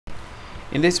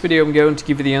In this video, I'm going to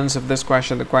give you the answer of this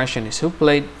question. The question is, who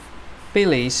played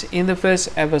Phillies in the first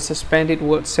ever suspended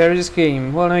World Series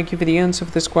game? Well, I give you the answer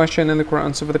of this question, and the correct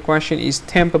answer for the question is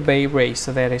Tampa Bay Rays.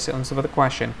 So that is the answer for the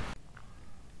question.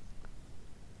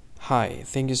 Hi,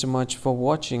 thank you so much for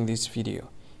watching this video.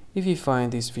 If you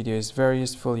find this video is very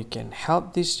useful, you can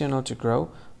help this channel to grow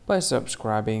by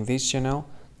subscribing this channel.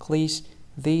 Please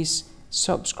this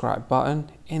subscribe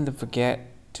button and don't forget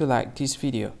to like this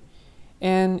video.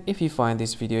 And if you find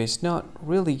this video is not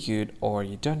really good, or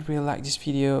you don't really like this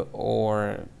video,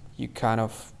 or you kind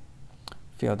of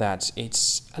feel that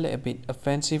it's a little bit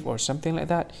offensive or something like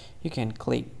that, you can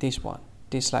click this one,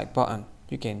 dislike button.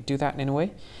 You can do that anyway.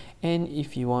 And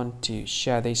if you want to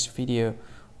share this video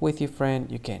with your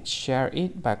friend, you can share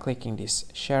it by clicking this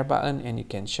share button, and you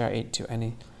can share it to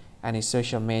any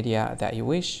social media that you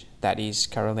wish that is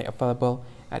currently available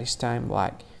at this time,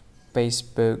 like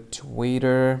Facebook,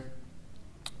 Twitter,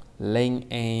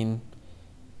 LinkedIn,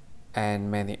 and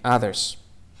many others,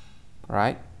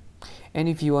 right? And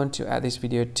if you want to add this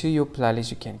video to your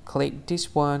playlist, you can click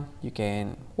this one. You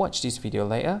can watch this video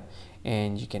later,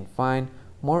 and you can find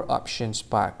more options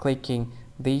by clicking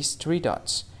these three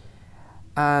dots.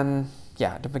 And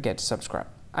yeah, don't forget to subscribe.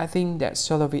 I think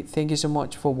that's all of it. Thank you so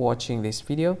much for watching this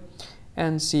video,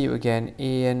 and see you again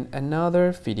in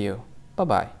another video. Bye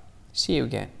bye. See you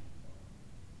again.